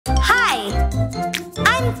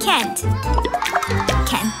Kent.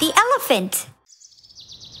 Kent the elephant.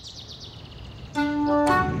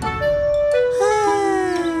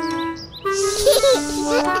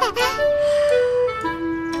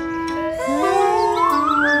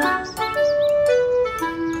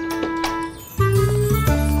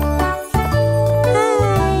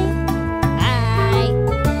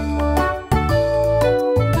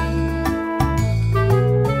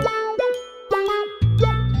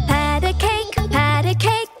 Pat a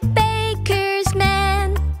cake, baker's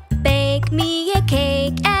man. Bake me a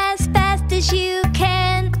cake as fast as you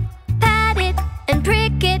can. Pat it and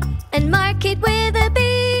prick it and mark it with a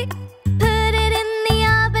B. Put it in the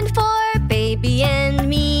oven for baby and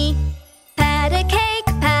me. Pat a cake,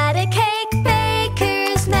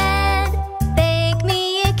 baker's man. Bake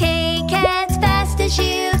me a cake as fast as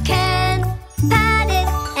you can. Pat it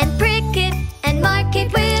and prick it and mark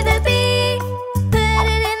it with a B. Put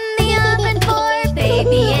it in the oven for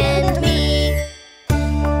baby and me.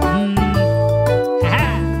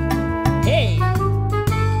 Hey!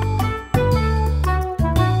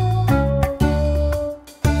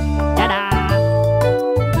 Ta-da!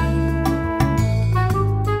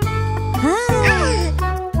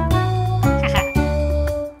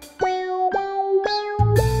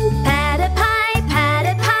 Pat a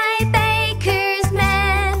pie, baker's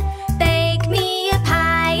man. Bake me a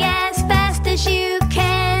pie as fast as you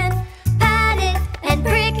can. Pat it and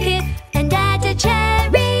prick it and add a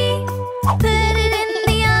cherry. Put it in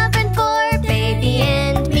the oven for baby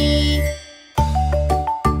and me.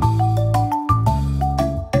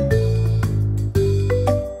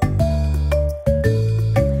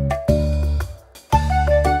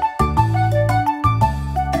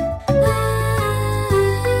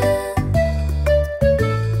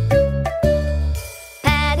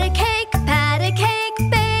 Pat a cake,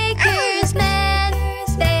 baker's man.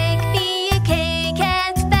 Bake me a cake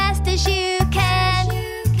as fast as you can.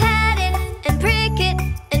 Pat it and prick it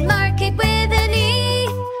and mark it with an E.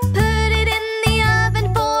 Put it in the oven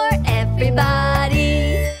for everybody.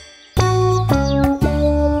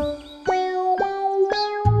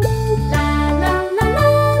 La la la la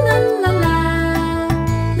la la la.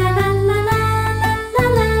 La la la la la la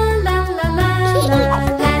la la la.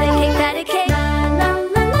 Pat a cake. La la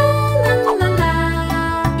la la la la la.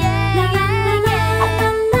 Yeah, yeah, yeah.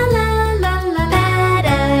 La la la la la. Pat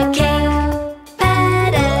a cake.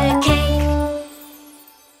 Pat a cake.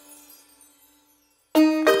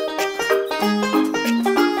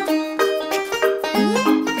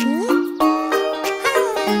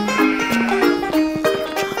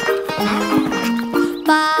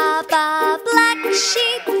 Baba, black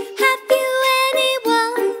sheep, have you any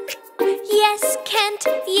wool? Yes, Kent,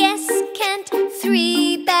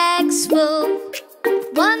 3 bags full.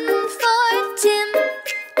 1 for Tim,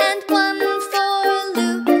 and 1 for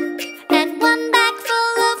Luke, and 1 bag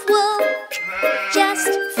full of wool,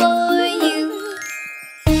 just for you.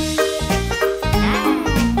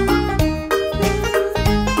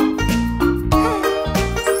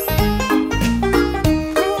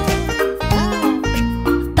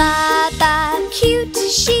 Baba, cute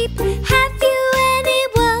sheep, have you any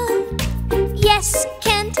wool? Yes,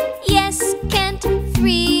 Kent,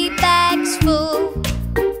 3 bags full.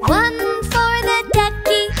 1 for the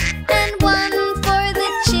ducky, and 1 for the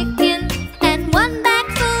chicken, and 1 bag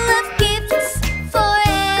full of gifts for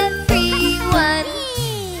everyone.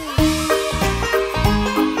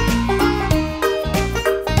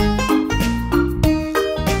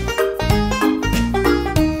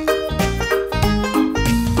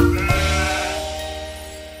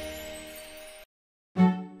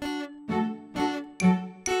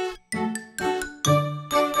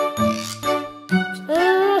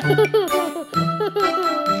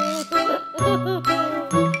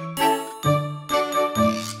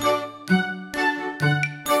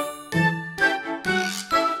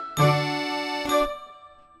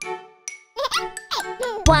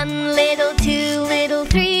 One little, 2 little,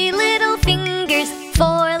 3 little fingers,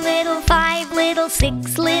 4 little, 5 little,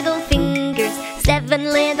 6 little fingers, 7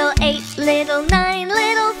 little, 8 little, 9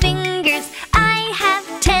 little fingers. I have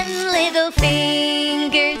 10 little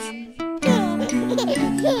fingers.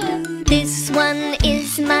 This one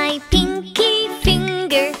is my pinky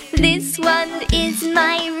finger. This one is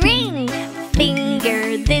my ring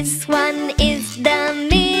finger. This one is the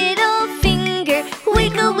middle finger.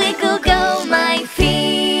 Wiggle, wiggle, go my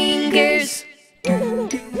fingers.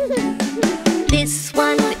 This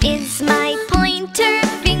one is my pointer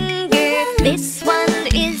finger. This one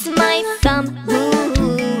is my thumb.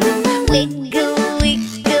 Ooh, wiggle,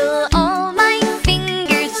 wiggle, all my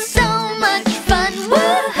fingers. So much fun,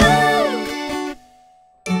 woohoo!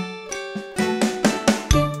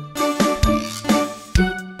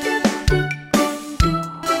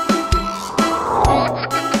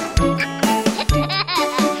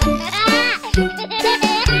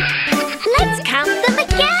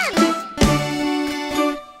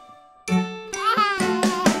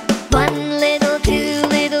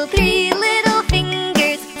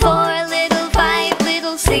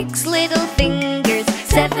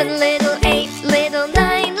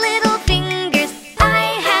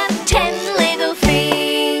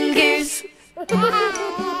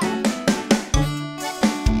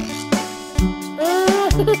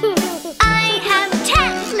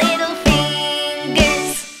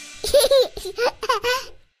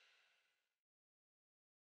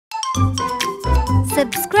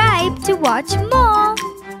 Subscribe to watch more.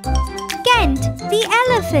 Kent the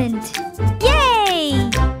Elephant.